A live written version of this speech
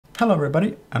Hello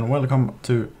everybody and welcome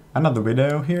to another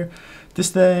video here.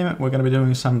 This time we're gonna be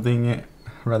doing something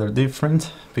rather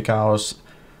different because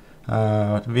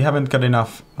we haven't got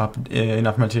enough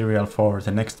material for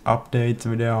the next update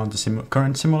video on the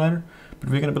current simulator, but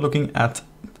we're gonna be looking at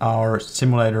our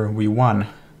simulator V1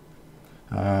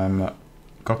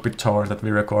 cockpit tour that we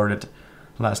recorded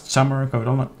last summer,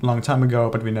 a long time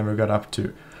ago, but we never got up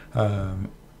to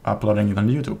uploading it on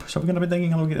YouTube. So we're gonna be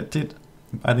taking a look at it.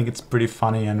 I think it's pretty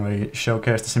funny, and we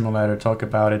showcase the simulator, talk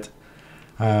about it,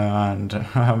 and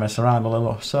mess around a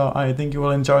little. So I think you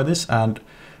will enjoy this, and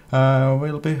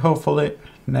we'll be hopefully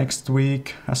next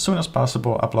week, as soon as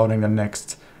possible, uploading the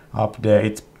next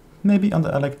update. Maybe on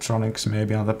the electronics,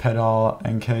 maybe on the pedal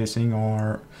encasing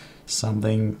or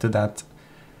something to that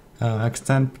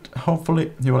extent.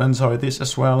 Hopefully you will enjoy this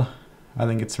as well. I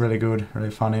think it's really good, really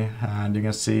funny, and you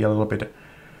can see a little bit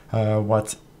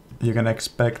what you can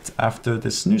expect after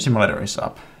this new simulator is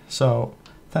up. So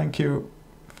thank you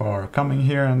for coming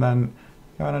here, and then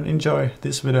go and enjoy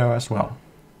this video as well.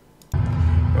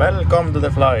 Welcome to the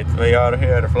flight. We are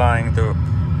here flying to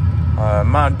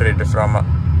Madrid from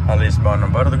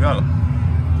Lisbon, Portugal.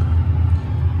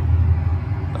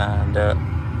 And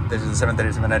this is the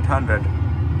 737-800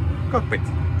 cockpit.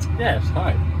 Yes,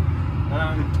 hi.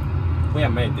 We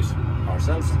have made this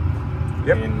ourselves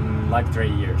in like 3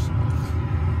 years.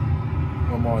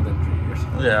 Or more than 3 years.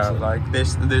 Yeah, so, like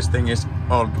this thing is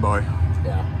old boy.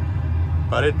 Yeah.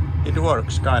 But it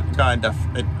works kind of.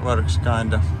 It works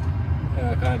kind of.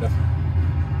 Yeah, kind of.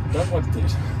 Not what it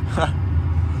is.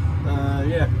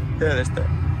 Yeah. Here is the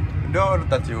door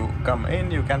that you come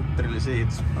in. You can't really see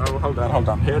it. Oh, hold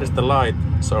on. Here is the light,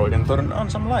 so we can turn on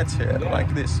some lights here,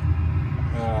 like this.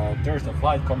 There's the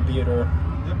flight computer.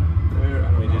 Yep.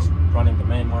 Which is running the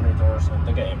main monitors and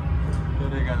the game.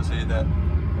 Here you can see the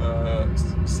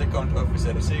second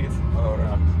officer seat, or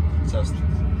just.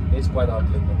 It's quite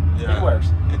ugly, but yeah, it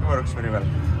works. It works very well.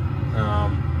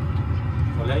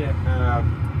 Well, yeah.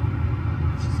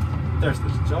 There's the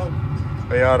job.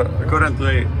 We are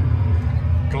currently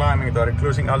climbing to our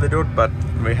cruising altitude, but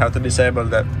we have to disable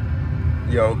that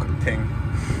yoke thing.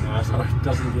 So it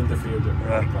doesn't interfere with the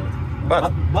quality.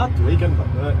 But we can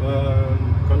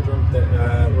control the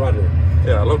rudder.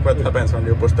 Yeah, look what happens when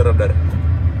you push the rudder.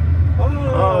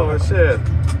 Oh shit!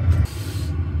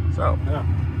 So yeah,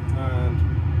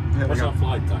 and what's our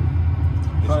flight time?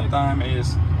 Flight time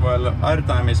is, well, our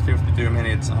time is 52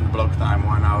 minutes and block time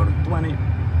 1 hour 20,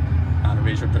 and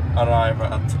we should arrive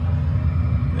at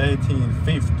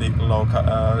 1850 local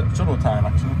Zulu time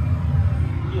actually.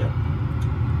 Yeah.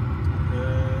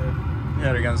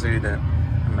 Here you can see the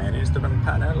main instrument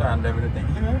panel and everything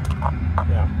here.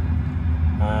 Yeah.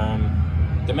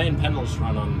 The main panels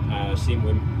run on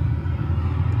SimWim,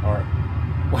 or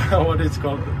what it's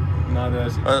called, not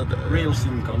real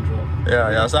sim control.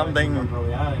 Yeah, something.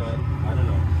 Yeah, I don't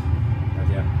know. But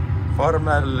yeah.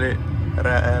 Formerly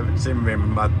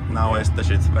SimWim, but now it's the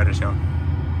shit version.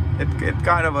 It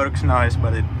kind of works nice,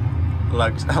 but it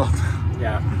lags a lot.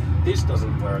 Yeah, this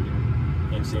doesn't work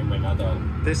in SimWim at all.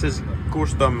 This is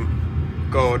custom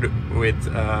code with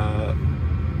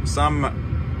some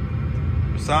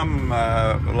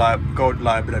code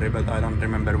library, but I don't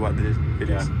remember what it is.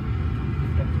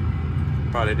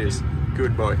 But it is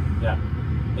good boy. Yeah,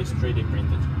 it's 3D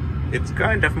printed. It's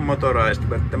kind of motorized,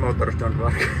 but the motors don't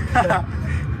work.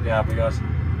 Yeah, because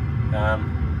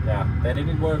they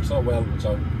didn't work so well,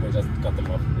 so we just cut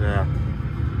them off. Yeah.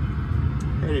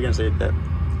 Here you can see the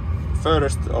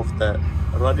first of the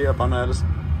radio panels.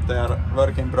 They are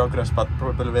work in progress, but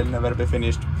probably will never be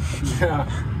finished. Yeah,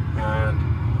 and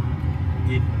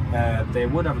they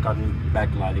would have gotten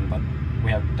backlighting, but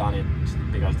we have done it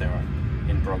because they are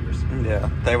in progress. Yeah,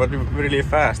 they would be really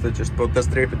fast to just put the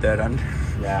strip there and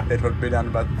it would be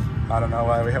done, but I don't know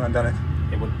why we haven't done it.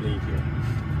 It would bleed here.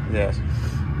 Yes.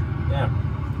 Yeah.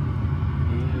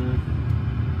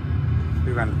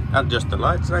 You can adjust the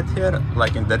lights right here,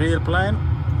 like in the real plane,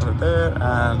 over there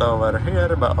and over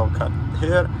here, but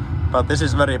here. But this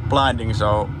is very blinding,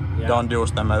 so don't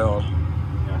use them at all.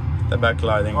 Yeah. The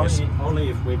backlighting is only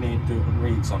if we need to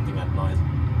read something at night.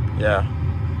 Yeah,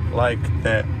 like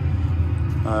the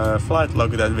flight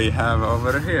log that we have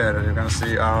over here. You can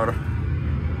see our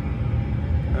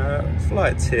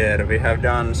flights here. We have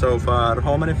done so far,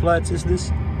 how many flights is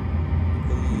this?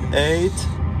 8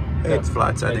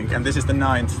 flights, I think, and this is the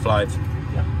 9th flight.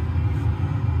 Yeah.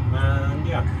 And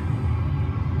yeah.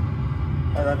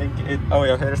 And I think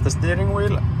here's the steering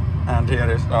wheel, and here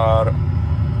is our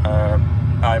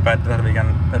iPad that we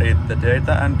can read the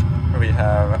data, and we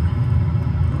have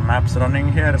maps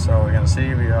running here, so we can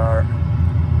see we are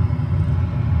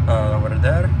over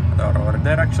there. door over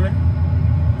there actually.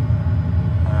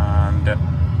 And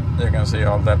you can see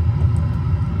all the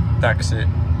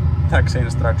taxi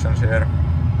instructions here.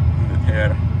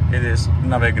 Here it is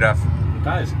Navigraph.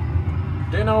 Guys,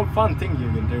 do you know fun thing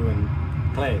you can do in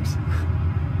planes?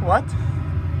 What?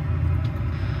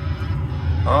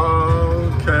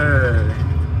 Okay.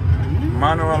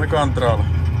 Manual control.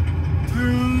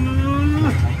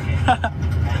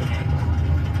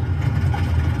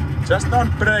 Just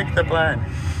don't break the plane.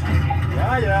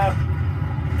 Yeah.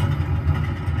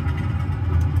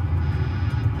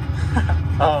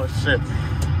 Oh shit.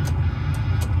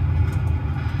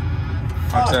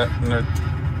 Onko se nyt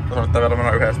osoittaa vielä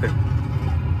mennä yhdesti?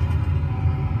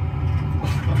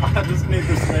 I just need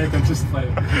to straight and just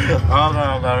play. Hold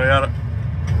on, we are...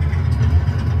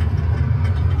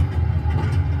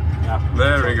 Yeah.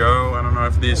 There we go. I don't know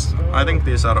if these... I think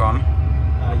these are on.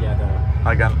 Yeah, they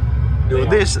are. I can do They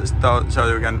this so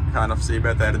you can kind of see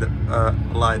better the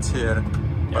lights here.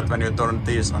 But when you turn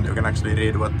these on, you can actually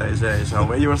read what they say. So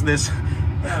we use this.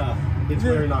 Yeah, it's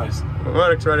very nice.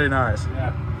 Works very nice.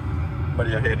 Yeah. But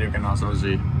yeah, here you can also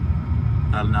see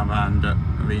LNAV and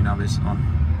VNAV is on.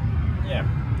 Yeah.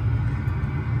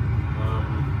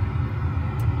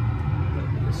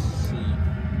 Let me see.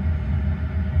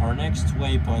 Our next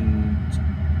waypoint,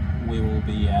 we will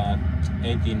be at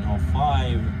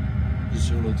 18:05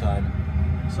 Zulu time.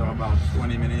 So about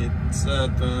 20 minutes,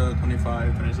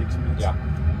 25, 26 minutes. Yeah,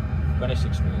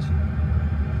 26 minutes.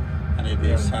 And it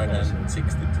is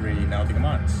 163 nautical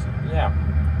miles. Yeah.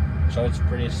 So it's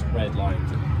pretty straight line.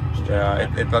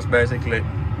 Yeah, it was basically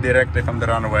directly from the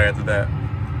runway to the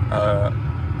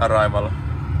arrival.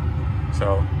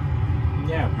 So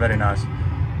yeah, very nice.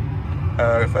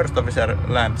 First officer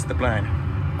lands the plane.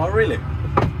 Oh really?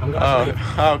 I'm gonna sleep.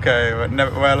 Okay.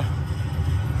 Well,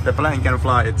 the plane can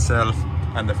fly itself,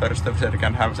 and the first officer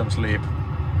can have some sleep.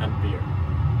 And beer.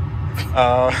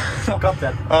 Got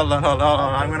that. Hold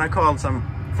on. I'm gonna call some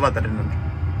flight attendant.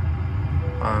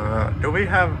 Do we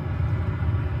have?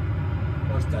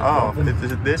 What's that? Oh,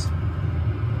 is it this?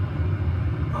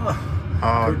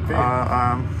 Could be.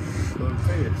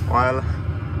 Well,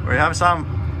 we have some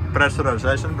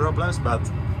pressurization problems, but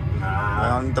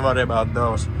don't worry about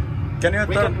those. Can you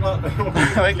turn?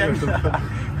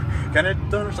 Can you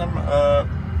turn some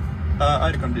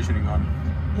air conditioning on?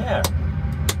 Yeah.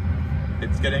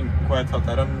 It's getting quite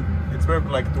hot. It's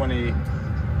probably like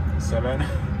 27.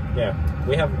 Yeah.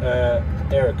 We have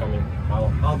air coming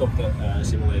out of the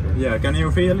simulator. Yeah. Can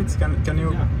you feel it? Can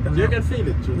you? Yeah. You can feel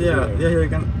it through the air. Yeah. You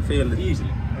can feel it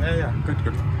Easily. Yeah.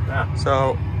 Good. Yeah.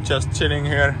 So just chilling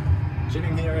here.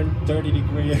 Sitting here in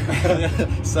 30-degree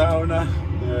Sauna.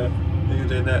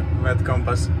 Usually the wet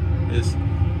compass is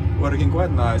working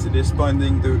quite nice. It is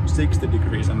pointing to 60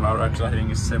 degrees and our actual heading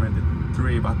is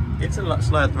 73, but it's a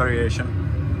slight variation.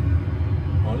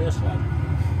 Only a slight.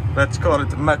 Let's call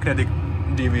it magnetic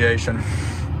deviation.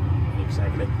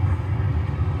 Exactly.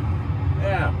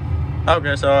 Yeah.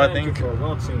 Okay, so Thank I think... you for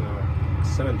watching our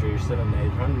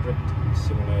 737-800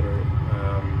 simulator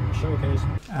showcase.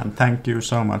 And thank you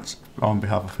so much on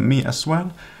behalf of me as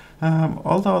well.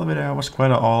 Although the video was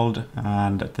quite old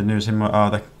and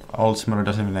the old simulator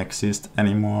doesn't even exist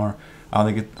anymore, I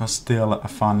think it was still a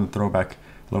fun throwback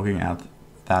looking at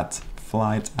that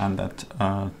flight and that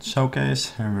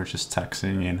showcase. And we're just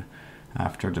taxiing in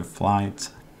after the flight.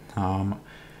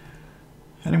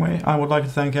 Anyway, I would like to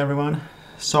thank everyone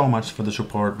so much for the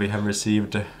support we have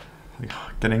received.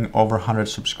 Getting over 100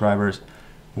 subscribers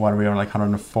while we are like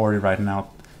 140 right now.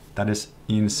 That is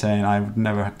insane. I would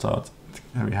never have thought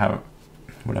we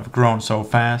would have grown so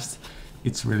fast.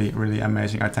 It's really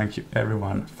amazing. I thank you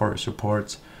everyone for your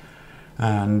support,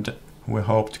 and we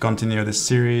hope to continue this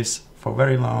series for a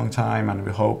very long time, and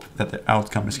we hope that the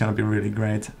outcome is going to be really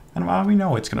great, and we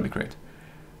know it's going to be great.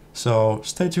 So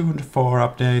stay tuned for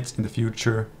updates in the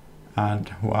future,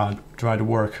 and I'll try to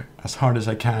work as hard as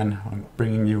I can on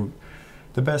bringing you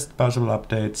the best possible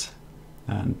updates.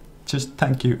 And just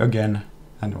thank you again,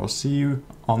 and we'll see you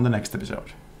on the next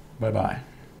episode. Bye bye.